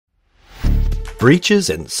Breaches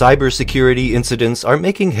and cybersecurity incidents are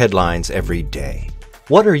making headlines every day.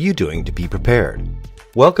 What are you doing to be prepared?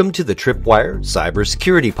 Welcome to the Tripwire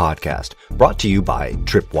Cybersecurity Podcast, brought to you by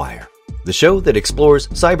Tripwire, the show that explores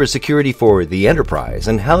cybersecurity for the enterprise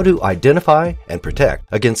and how to identify and protect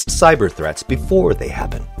against cyber threats before they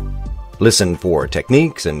happen. Listen for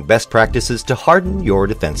techniques and best practices to harden your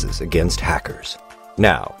defenses against hackers.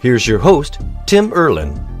 Now, here's your host, Tim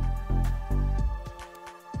Erlin.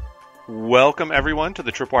 Welcome, everyone, to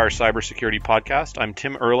the Tripwire Cybersecurity Podcast. I'm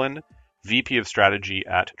Tim Erlin, VP of Strategy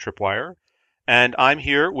at Tripwire, and I'm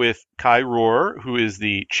here with Kai Roer, who is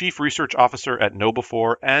the Chief Research Officer at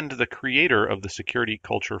KnowBe4 and the creator of the Security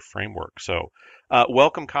Culture Framework. So,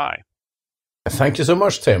 welcome, Kai. Thank you so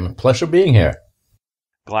much, Tim. Pleasure being here.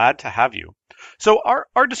 Glad to have you. So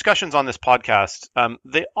our discussions on this podcast,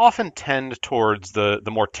 they often tend towards the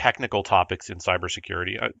more technical topics in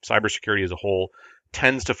cybersecurity. Cybersecurity as a whole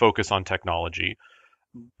tends to focus on technology,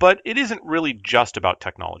 but it isn't really just about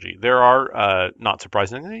technology. There are, not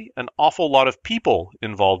surprisingly, an awful lot of people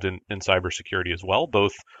involved in cybersecurity as well,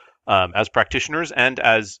 both as practitioners and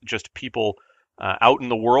as just people out in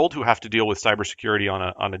the world who have to deal with cybersecurity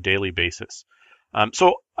on a daily basis.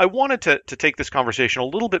 So I wanted to take this conversation a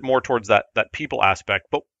little bit more towards that people aspect,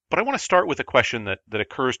 but I want to start with a question that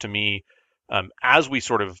occurs to me as we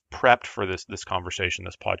sort of prepped for this conversation,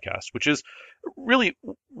 this podcast, which is really,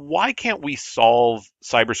 why can't we solve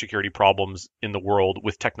cybersecurity problems in the world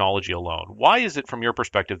with technology alone? Why is it, from your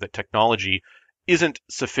perspective, that technology isn't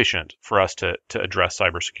sufficient for us to address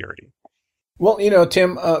cybersecurity? Well,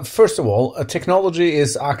 Tim, first of all, technology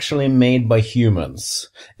is actually made by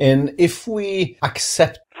humans. And if we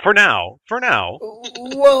accept... For now.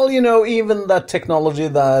 Well, even that technology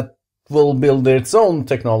that will build its own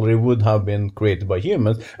technology would have been created by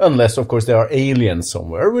humans, unless, of course, there are aliens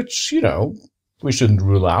somewhere, which, we shouldn't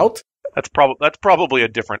rule out. That's probably a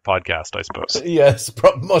different podcast, I suppose. Yes,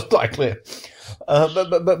 most likely.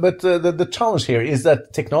 But the challenge here is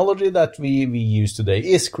that technology that we use today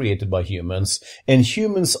is created by humans, and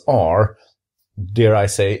humans are, dare I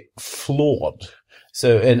say, flawed.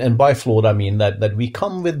 So, and by flawed, I mean that we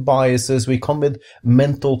come with biases, we come with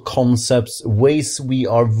mental concepts, ways we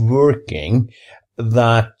are working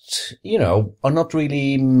that, are not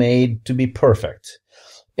really made to be perfect.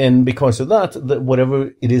 And because of that,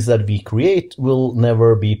 whatever it is that we create will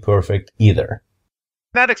never be perfect either.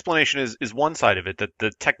 That explanation is one side of it, that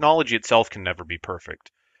the technology itself can never be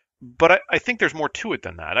perfect. But I think there's more to it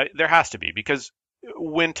than that. There has to be, because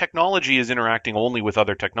when technology is interacting only with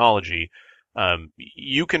other technology,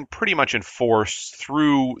 you can pretty much enforce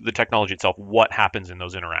through the technology itself what happens in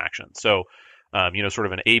those interactions. So, sort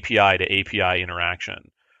of an API to API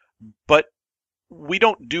interaction. But we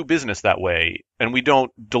don't do business that way, and we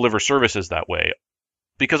don't deliver services that way,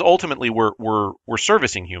 because ultimately we're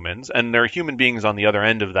servicing humans, and there are human beings on the other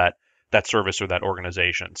end of that service or that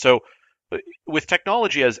organization. So, with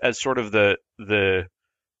technology as sort of the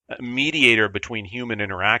mediator between human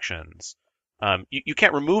interactions, you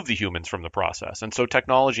can't remove the humans from the process, and so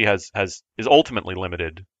technology is ultimately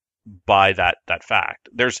limited by that fact.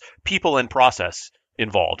 There's people and process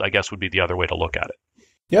involved, I guess, would be the other way to look at it.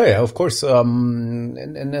 Yeah, of course.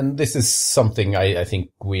 And this is something I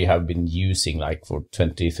think we have been using like for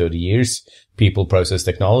 20, 30 years, people process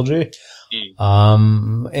technology.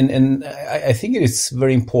 And I think it is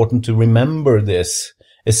very important to remember this,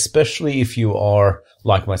 especially if you are,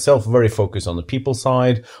 like myself, very focused on the people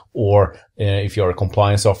side, or if you're a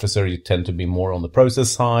compliance officer, you tend to be more on the process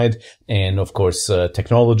side. And of course,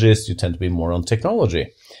 technologists, you tend to be more on technology.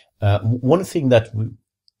 One thing that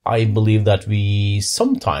I believe that we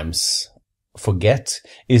sometimes forget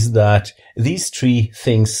is that these three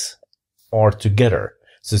things are together.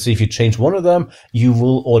 So if you change one of them, you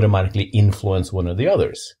will automatically influence one of the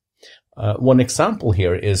others. One example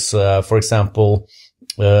here is, for example,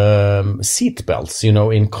 seat belts,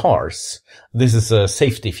 in cars. This is a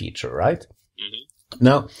safety feature, right?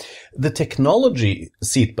 Now, the technology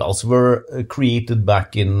seatbelts were created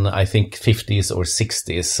back in, I think, 50s or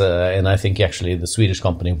 60s, and I think actually the Swedish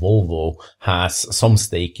company Volvo has some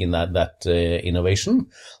stake in that innovation.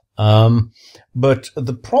 But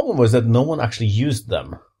the problem was that no one actually used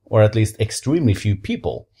them, or at least extremely few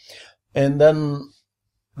people. And then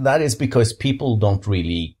that is because people don't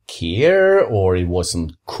really care, or it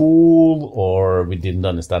wasn't cool, or we didn't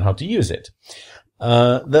understand how to use it.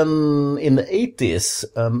 Then in the 80s,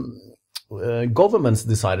 governments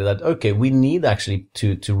decided that, okay, we need actually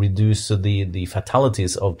to reduce the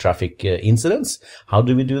fatalities of traffic incidents. How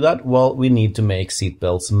do we do that? Well, we need to make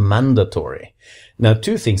seatbelts mandatory. Now,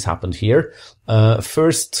 two things happened here.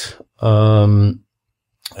 First,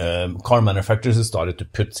 car manufacturers have started to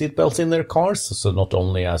put seatbelts in their cars. So not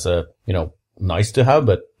only as a, nice to have,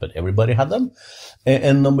 but everybody had them.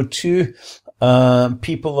 And number two,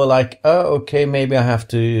 people were like, oh, okay, maybe I have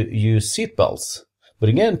to use seatbelts. But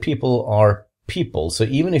again, people are people. So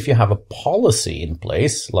even if you have a policy in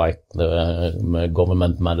place, like the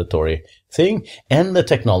government mandatory thing and the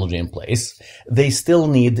technology in place, they still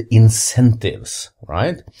need incentives,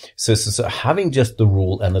 right? So having just the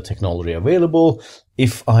rule and the technology available,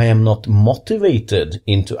 if I am not motivated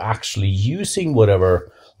into actually using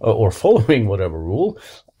whatever or following whatever rule,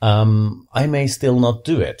 I may still not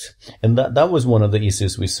do it. And that was one of the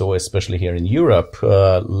issues we saw, especially here in Europe,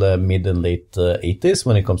 mid and late 80s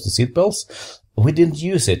when it comes to seatbelts. We didn't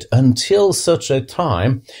use it until such a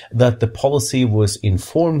time that the policy was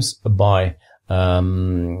informed by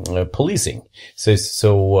policing.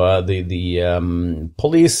 So the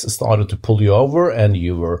police started to pull you over and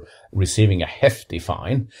you were receiving a hefty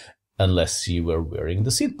fine unless you were wearing the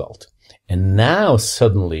seatbelt. And now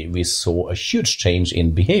suddenly we saw a huge change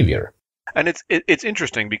in behavior. And it's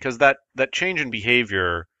interesting because that change in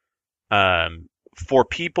behavior, for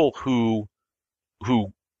people who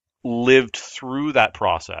lived through that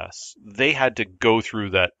process, they had to go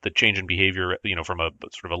through the change in behavior, from a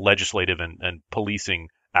sort of a legislative and policing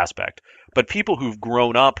aspect. But people who've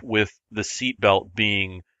grown up with the seatbelt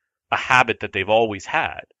being a habit that they've always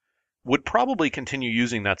had would probably continue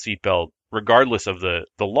using that seatbelt regardless of the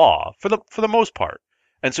law for the most part.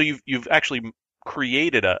 And so you've actually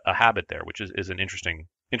created a habit there, which is an interesting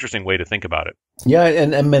way to think about it. Yeah,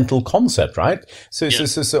 and a mental concept, right? So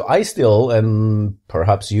I still, and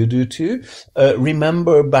perhaps you do too,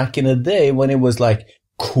 remember back in the day when it was like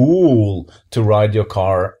cool to ride your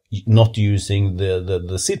car not using the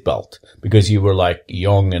seatbelt because you were like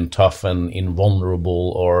young and tough and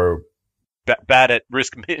invulnerable or bad at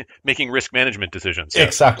making risk management decisions. Yeah.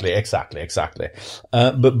 Exactly.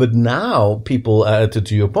 But now people,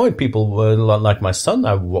 to your point, people like my son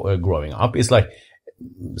growing up, is like,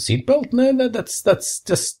 seatbelt? No, that's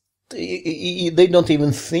just, they don't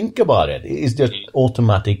even think about it. It's just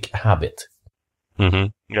automatic habit. Mm-hmm.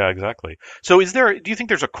 Yeah, exactly. So do you think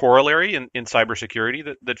there's a corollary in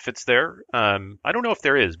cybersecurity that fits there? I don't know if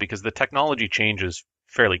there is, because the technology changes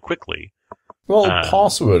fairly quickly. Well,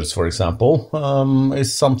 passwords, for example,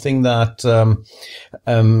 is something that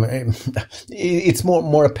it's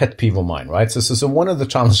more a pet peeve of mine, right? So one of the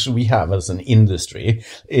challenges we have as an industry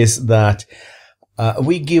is that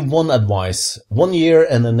we give one advice 1 year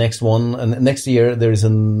and the next year there is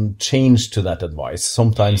a change to that advice,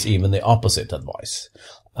 sometimes even the opposite advice.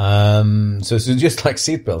 So just like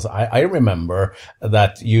seatbelts, I remember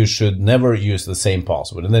that you should never use the same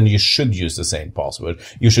password, and then you should use the same password.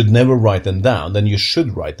 You should never write them down, then you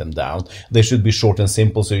should write them down. They should be short and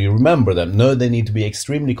simple so you remember them. No, they need to be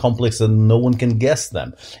extremely complex and no one can guess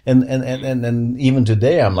them. And even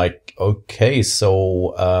today I'm like, okay,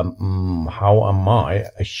 so, how am I,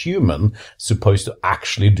 a human, supposed to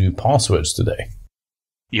actually do passwords today?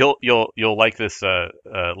 You'll like this,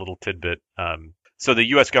 little tidbit. So the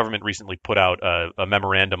U.S. government recently put out a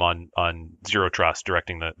memorandum on zero trust,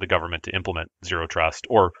 directing the government to implement zero trust,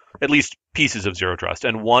 or at least pieces of zero trust.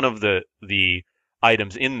 And one of the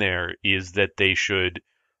items in there is that they should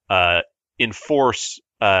enforce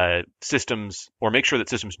systems, or make sure that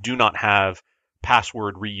systems do not have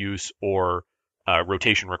password reuse or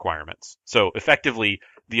rotation requirements. So effectively,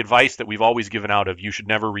 the advice that we've always given out of you should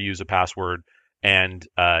never reuse a password and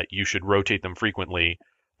you should rotate them frequently,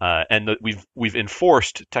 and that we've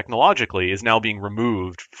enforced technologically, is now being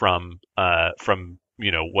removed from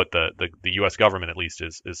what the U.S. government at least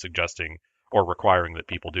is suggesting or requiring that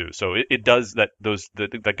people do. So it does that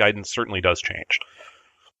guidance certainly does change.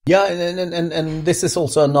 Yeah, and this is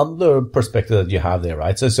also another perspective that you have there,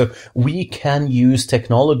 right? So we can use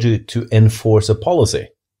technology to enforce a policy,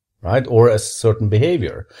 right, or a certain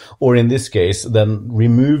behavior, or in this case, then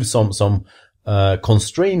remove some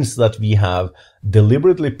constraints that we have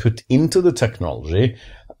deliberately put into the technology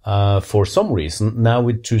for some reason. Now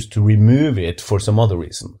we choose to remove it for some other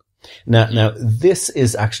reason. Now this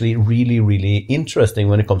is actually really, really interesting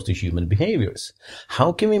when it comes to human behaviors.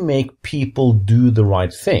 How can we make people do the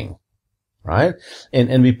right thing? Right?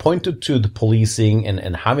 And we pointed to the policing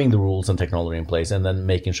and having the rules and technology in place, and then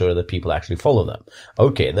making sure that people actually follow them.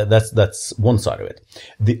 Okay, that's one side of it.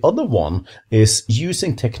 The other one is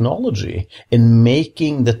using technology and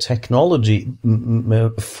making the technology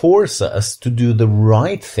force us to do the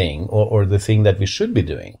right thing, or the thing that we should be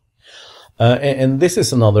doing. And this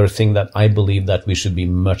is another thing that I believe that we should be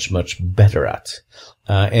much, much better at.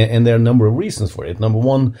 And there are a number of reasons for it. Number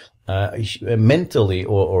one, mentally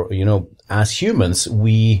or, as humans,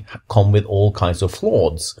 we come with all kinds of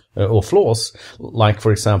flaws. Like,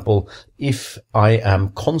 for example, if I am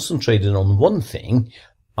concentrated on one thing,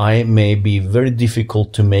 I may be very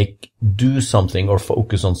difficult to do something or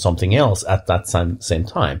focus on something else at that same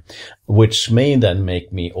time, which may then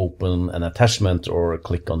make me open an attachment or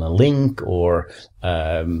click on a link or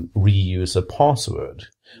reuse a password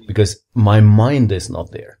because my mind is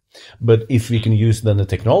not there. But if we can use then the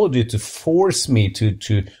technology to force me to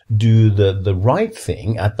do the right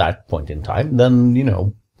thing at that point in time,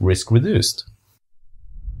 then, risk reduced.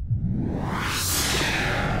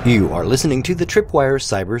 You are listening to the Tripwire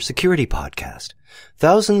Cybersecurity Podcast.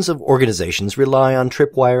 Thousands of organizations rely on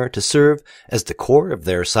Tripwire to serve as the core of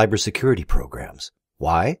their cybersecurity programs.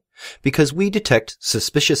 Why? Because we detect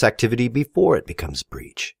suspicious activity before it becomes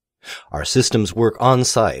breach. Our systems work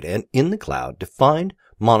on-site and in the cloud to find,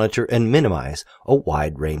 monitor, and minimize a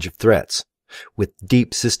wide range of threats. With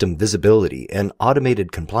deep system visibility and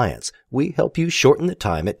automated compliance, we help you shorten the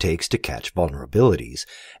time it takes to catch vulnerabilities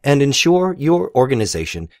and ensure your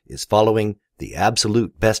organization is following the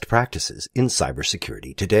absolute best practices in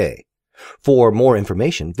cybersecurity today. For more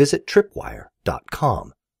information, visit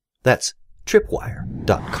tripwire.com. That's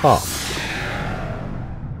tripwire.com.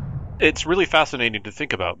 It's really fascinating to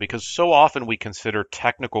think about because so often we consider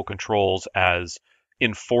technical controls as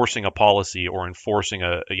enforcing a policy or enforcing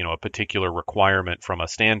a particular requirement from a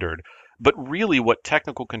standard. But really what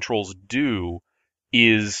technical controls do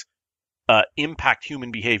is impact human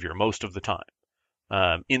behavior most of the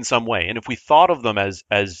time in some way. And if we thought of them as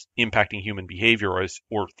impacting human behavior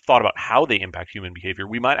or thought about how they impact human behavior,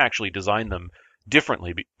 we might actually design them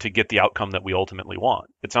differently to get the outcome that we ultimately want.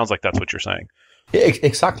 It sounds like that's what you're saying.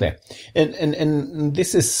 Exactly. And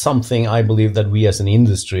this is something I believe that we as an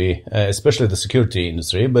industry, especially the security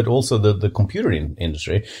industry, but also the computer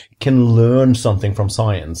industry, can learn something from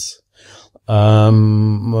science.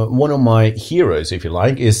 One of my heroes, if you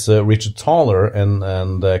like, is Richard Thaler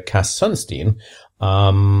and Cass Sunstein.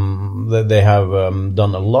 They have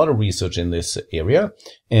done a lot of research in this area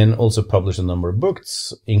and also published a number of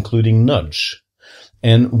books, including Nudge.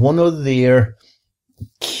 And one of their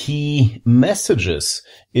key messages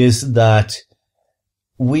is that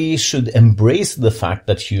we should embrace the fact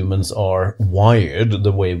that humans are wired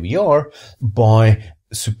the way we are by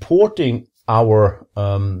supporting our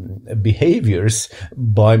behaviors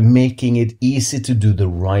by making it easy to do the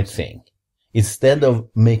right thing instead of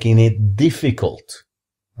making it difficult.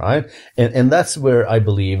 Right. And that's where I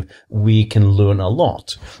believe we can learn a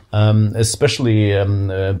lot, especially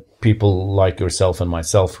people like yourself and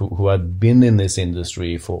myself who have been in this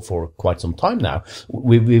industry for quite some time now.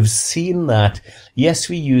 We've seen that, yes,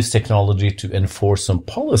 we use technology to enforce some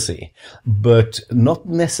policy, but not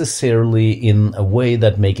necessarily in a way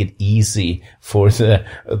that make it easy for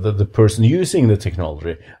the person using the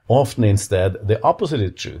technology. Often instead, the opposite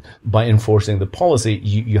is true. By enforcing the policy,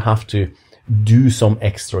 you have to do some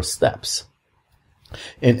extra steps.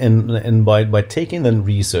 And by taking the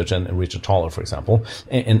research and Richard Thaler, for example,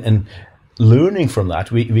 and learning from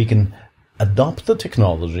that, we can adopt the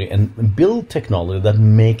technology and build technology that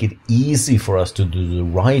make it easy for us to do the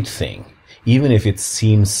right thing, even if it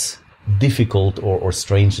seems difficult or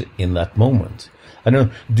strange in that moment. I don't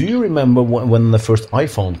know, do you remember when the first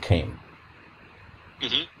iPhone came?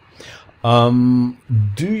 Mm-hmm.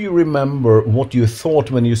 Do you remember what you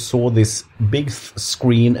thought when you saw this big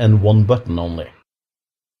screen and one button only?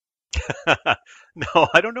 No,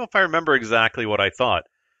 I don't know if I remember exactly what I thought.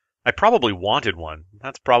 I probably wanted one.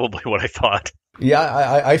 That's probably what I thought.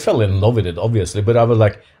 Yeah, I fell in love with it, obviously, but I was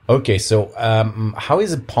like, okay, so how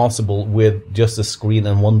is it possible with just a screen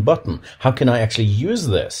and one button? How can I actually use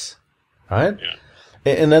this? Right?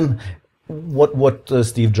 Yeah. And then what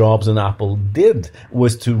Steve Jobs and Apple did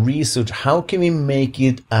was to research how can we make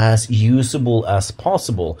it as usable as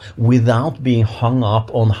possible without being hung up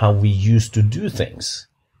on how we used to do things.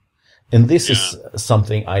 And this is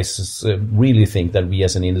something I really think that we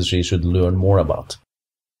as an industry should learn more about.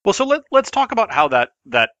 Well, so let's talk about how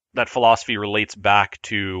that philosophy relates back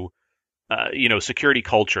to security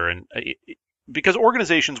culture, and because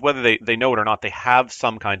organizations, whether they know it or not, they have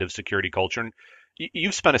some kind of security culture. And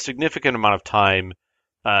you've spent a significant amount of time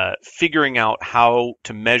figuring out how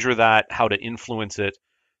to measure that, how to influence it.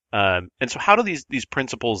 And so how do these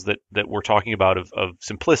principles that we're talking about of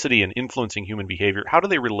simplicity and influencing human behavior, how do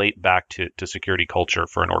they relate back to security culture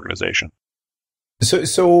for an organization?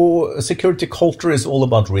 So security culture is all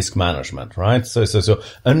about risk management, right? So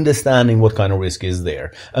understanding what kind of risk is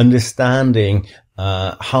there, understanding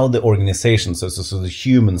how the organization, so the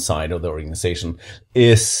human side of the organization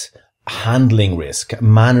is handling risk,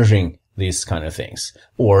 managing these kind of things,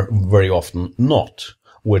 or very often not,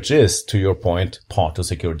 which is, to your point, part of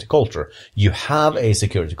security culture. You have a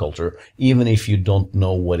security culture, even if you don't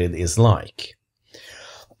know what it is like.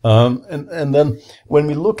 And then when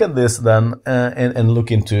we look at this then, and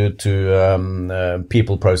look into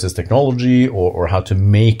people, process, technology, or how to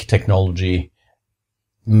make technology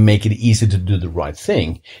make it easy to do the right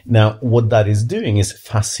thing. Now, what that is doing is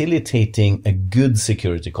facilitating a good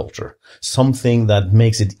security culture, something that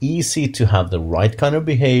makes it easy to have the right kind of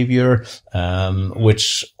behavior,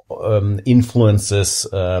 which influences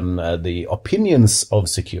the opinions of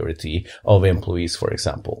security of employees, for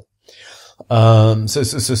example.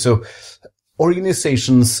 So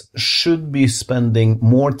organizations should be spending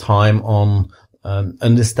more time on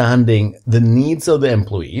understanding the needs of the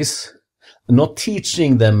employees, not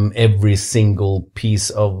teaching them every single piece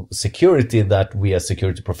of security that we as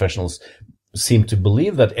security professionals seem to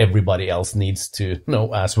believe that everybody else needs to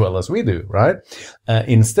know as well as we do, right?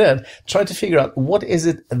 Instead, try to figure out what is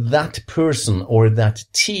it that person or that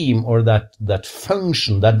team or that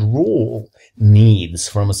function, that role needs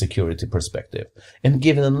from a security perspective, and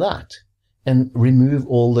give them that and remove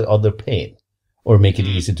all the other pain, or make it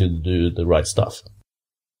easy to do the right stuff.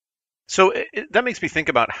 So that makes me think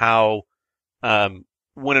about how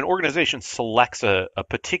when an organization selects a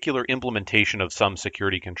particular implementation of some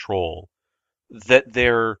security control, that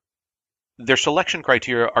their selection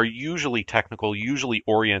criteria are usually technical, usually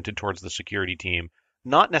oriented towards the security team,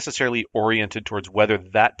 not necessarily oriented towards whether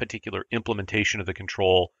that particular implementation of the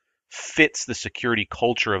control fits the security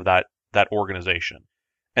culture of that organization.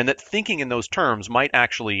 And that thinking in those terms might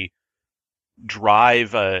actually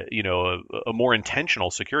drive a more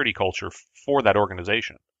intentional security culture for that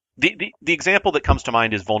organization. The example that comes to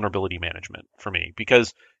mind is vulnerability management for me,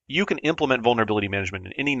 because you can implement vulnerability management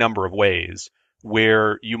in any number of ways,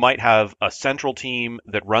 where you might have a central team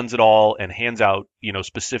that runs it all and hands out,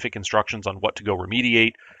 specific instructions on what to go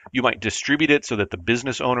remediate. You might distribute it so that the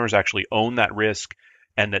business owners actually own that risk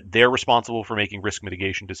and that they're responsible for making risk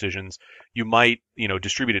mitigation decisions. You might,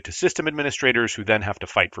 distribute it to system administrators who then have to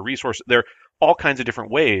fight for resources. There are all kinds of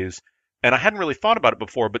different ways. And I hadn't really thought about it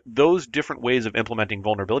before, but those different ways of implementing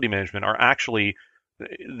vulnerability management are actually,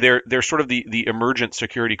 they're sort of the emergent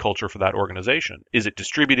security culture for that organization. Is it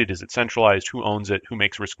distributed? Is it centralized? Who owns it? Who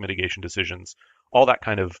makes risk mitigation decisions? All that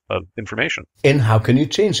kind of information. And how can you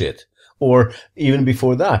change it? Or even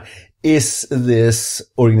before that, is this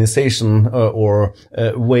organization or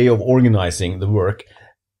way of organizing the work,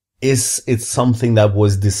 is it something that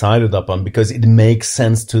was decided upon because it makes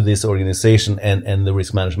sense to this organization and the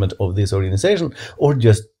risk management of this organization, or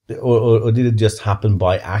did it just happen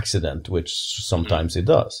by accident, which sometimes it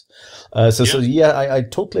does? So I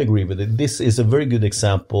totally agree with it. This is a very good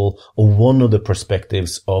example of one of the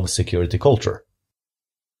perspectives of security culture.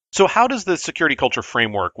 So how does the security culture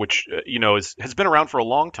framework, which has been around for a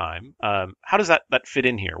long time, how does that fit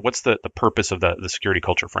in here? What's the purpose of the security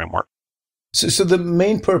culture framework? So the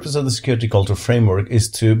main purpose of the security culture framework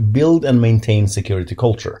is to build and maintain security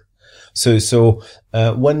culture. So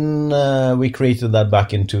when we created that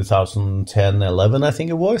back in 2010-11, I think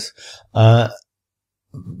it was,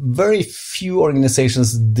 very few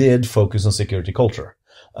organizations did focus on security culture.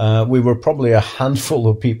 We were probably a handful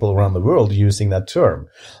of people around the world using that term,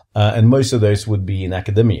 and most of those would be in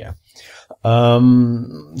academia. So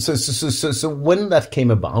when that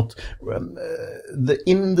came about, the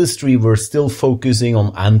industry were still focusing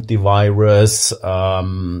on antivirus,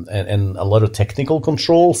 and a lot of technical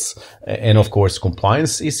controls, and of course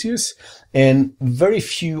compliance issues. And very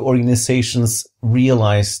few organizations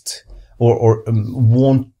realized or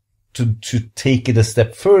want to take it a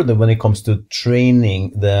step further when it comes to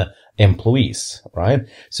training the employees, right?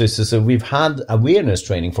 So we've had awareness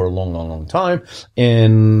training for a long time,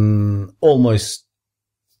 and almost,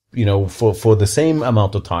 for the same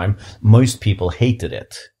amount of time, most people hated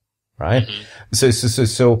it, right? Mm-hmm.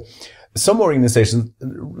 So some organizations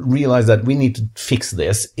realize that we need to fix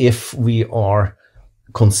this if we are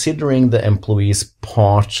considering the employees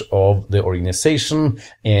part of the organization,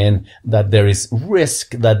 and that there is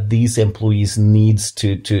risk that these employees needs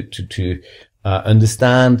to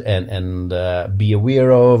understand and be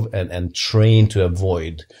aware of and train to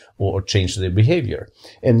avoid or change their behavior.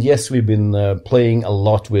 And yes, we've been playing a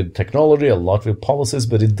lot with technology, a lot with policies,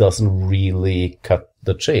 but it doesn't really cut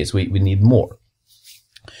the chase. We need more.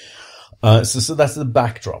 So that's the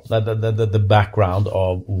backdrop, the background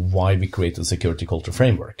of why we created the security culture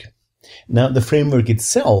framework. Now, the framework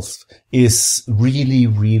itself is really,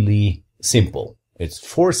 really simple. It's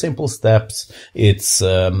 4 simple steps. It's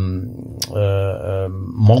modeled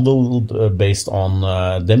based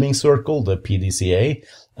on Deming Circle, the PDCA,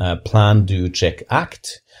 Plan, Do, Check,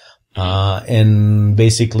 Act. And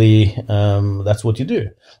basically, that's what you do.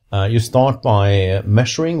 You start by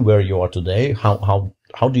measuring where you are today. How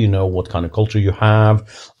do you know what kind of culture you have,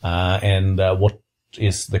 and what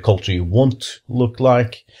is the culture you want to look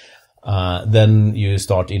like? Then you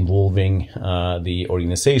start involving the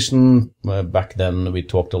organization. Back then, we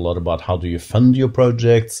talked a lot about how do you fund your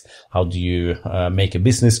projects, how do you make a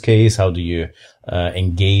business case, how do you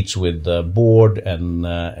engage with the board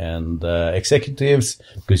and executives,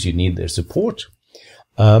 because you need their support.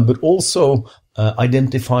 But also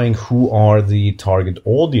identifying who are the target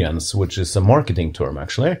audience, which is a marketing term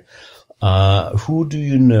actually. Who do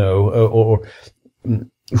you know, or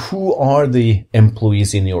who are the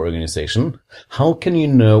employees in your organization? How can you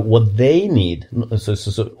know what they need? So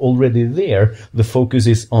already there, the focus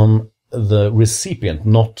is on the recipient,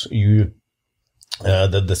 not you,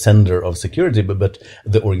 the sender of security, but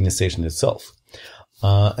the organization itself.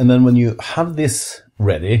 And then when you have this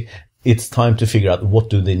ready, it's time to figure out what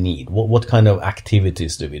do they need? What kind of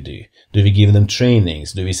activities do we do? Do we give them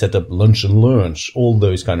trainings? Do we set up lunch and learns? All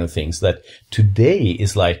those kind of things that today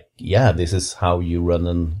is like, yeah, this is how you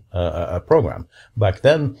run a program. Back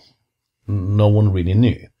then, no one really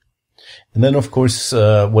knew. And then, of course,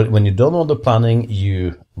 when you're done all the planning,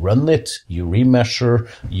 you run it, you remeasure,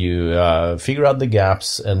 you figure out the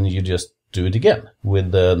gaps, and you just do it again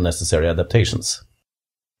with the necessary adaptations.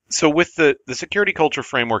 So with the security culture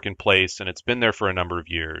framework in place, and it's been there for a number of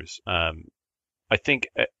years, I think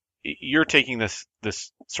you're taking this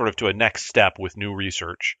sort of to a next step with new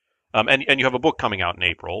research, and you have a book coming out in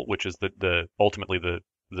April, which is ultimately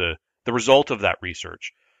the result of that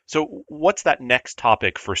research. So what's that next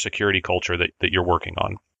topic for security culture that you're working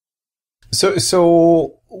on?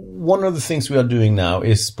 So one of the things we are doing now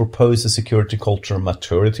is propose a security culture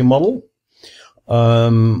maturity model.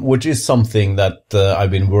 Which is something that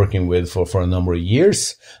I've been working with for a number of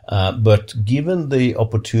years. But given the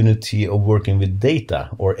opportunity of working with data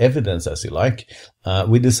or evidence, as you like,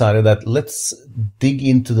 we decided that let's dig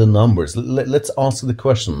into the numbers. Let's ask the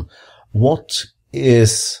question, what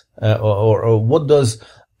is or what does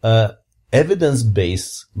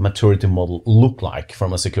evidence-based maturity model look like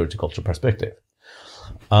from a security culture perspective?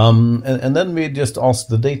 And then we just ask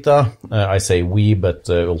the data. I say we, but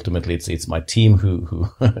ultimately it's my team who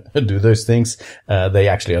do those things. They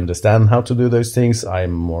actually understand how to do those things.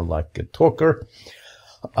 I'm more like a talker.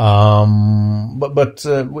 But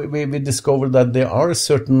we discovered that there are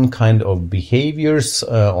certain kind of behaviors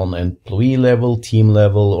on employee level, team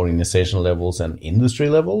level, organizational levels, and industry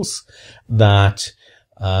levels that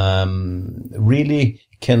really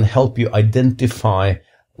can help you identify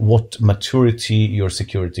what maturity your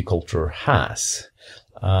security culture has.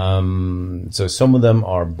 So some of them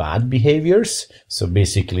are bad behaviors. So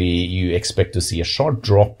basically you expect to see a sharp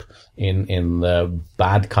drop in the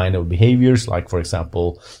bad kind of behaviors, like, for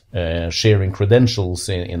example, sharing credentials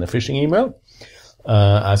in a phishing email,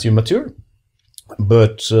 as you mature.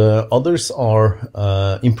 But others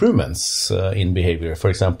are improvements in behavior. For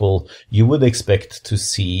example, you would expect to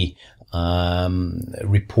see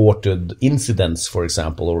reported incidents, for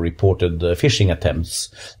example, or reported phishing attempts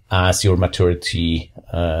as your maturity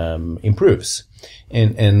improves.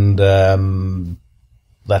 And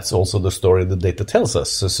that's also the story the data tells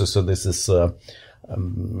us. So this is, from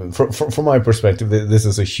my perspective, this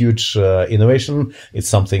is a huge innovation. It's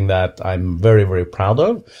something that I'm very, very proud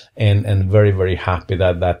of, and very, very happy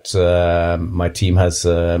that my team has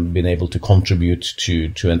been able to contribute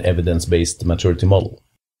to an evidence-based maturity model.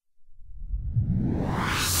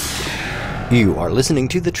 You are listening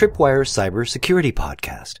to the Tripwire Cybersecurity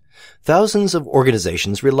Podcast. Thousands of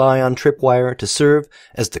organizations rely on Tripwire to serve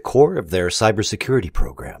as the core of their cybersecurity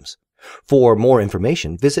programs. For more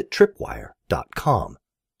information, visit tripwire.com.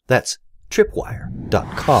 That's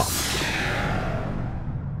tripwire.com.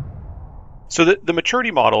 So the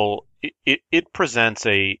maturity model, it presents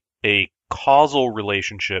a causal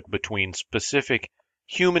relationship between specific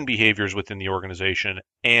human behaviors within the organization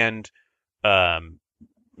and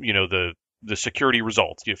the security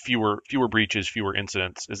results. Fewer breaches, fewer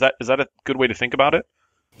incidents. Is that a good way to think about it?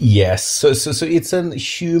 Yes. So it's a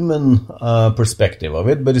human perspective of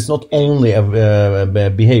it, but it's not only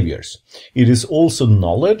behaviors. It is also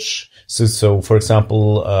knowledge. So for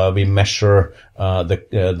example, we measure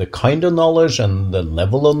the kind of knowledge and the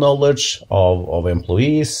level of knowledge of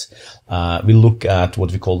employees. We look at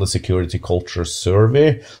what we call the security culture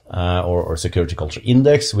survey or security culture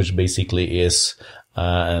index, which basically is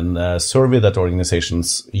and a survey that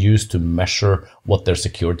organizations use to measure what their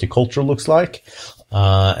security culture looks like.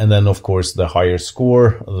 And then, of course, the higher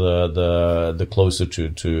score, the closer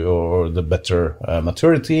to or the better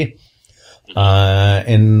maturity.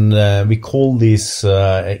 And we call these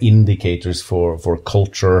indicators for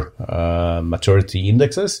culture maturity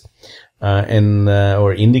indexes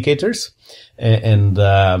or indicators. And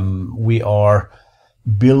we are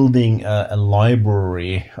building a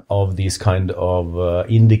library of these kind of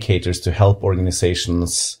indicators to help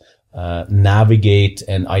organizations navigate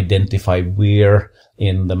and identify where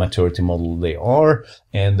in the maturity model they are,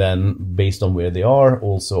 and then based on where they are,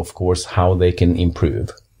 also, of course, how they can improve.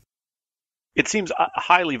 It seems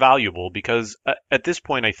highly valuable because at this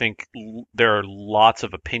point, I think there are lots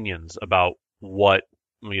of opinions about what,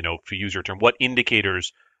 to use your term, what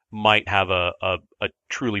indicators might have a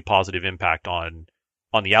truly positive impact on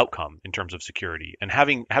the outcome in terms of security. And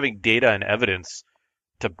having data and evidence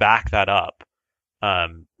to back that up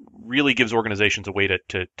really gives organizations a way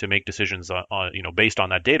to make decisions on based on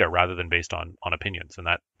that data rather than based on opinions, and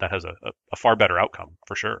that has a far better outcome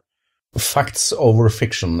for sure. Facts over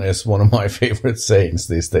fiction is one of my favorite sayings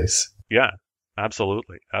these days. Yeah,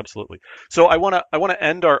 absolutely. So I want to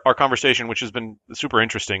end our conversation, which has been super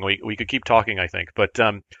interesting. We could keep talking, I think, but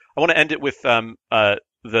I want to end it with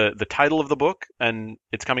the title of the book, and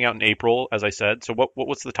it's coming out in April, as I said. So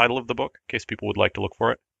what's the title of the book, in case people would like to look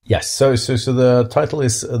for it? Yes. So the title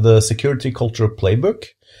is The Security Culture Playbook,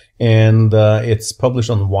 and it's published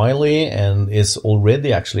on Wiley and is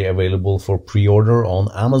already actually available for pre-order on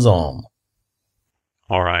Amazon.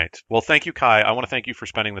 All right. Well, thank you, Kai. I want to thank you for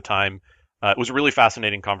spending the time. It was a really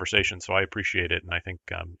fascinating conversation, so I appreciate it, and I think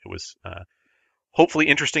it was hopefully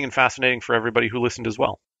interesting and fascinating for everybody who listened as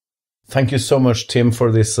well. Thank you so much, Tim,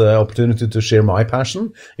 for this opportunity to share my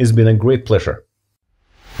passion. It's been a great pleasure.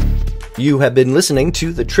 You have been listening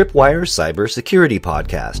to the Tripwire Cybersecurity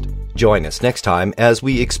Podcast. Join us next time as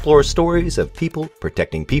we explore stories of people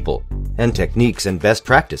protecting people and techniques and best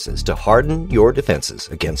practices to harden your defenses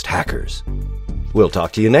against hackers. We'll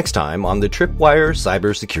talk to you next time on the Tripwire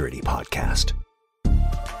Cybersecurity Podcast.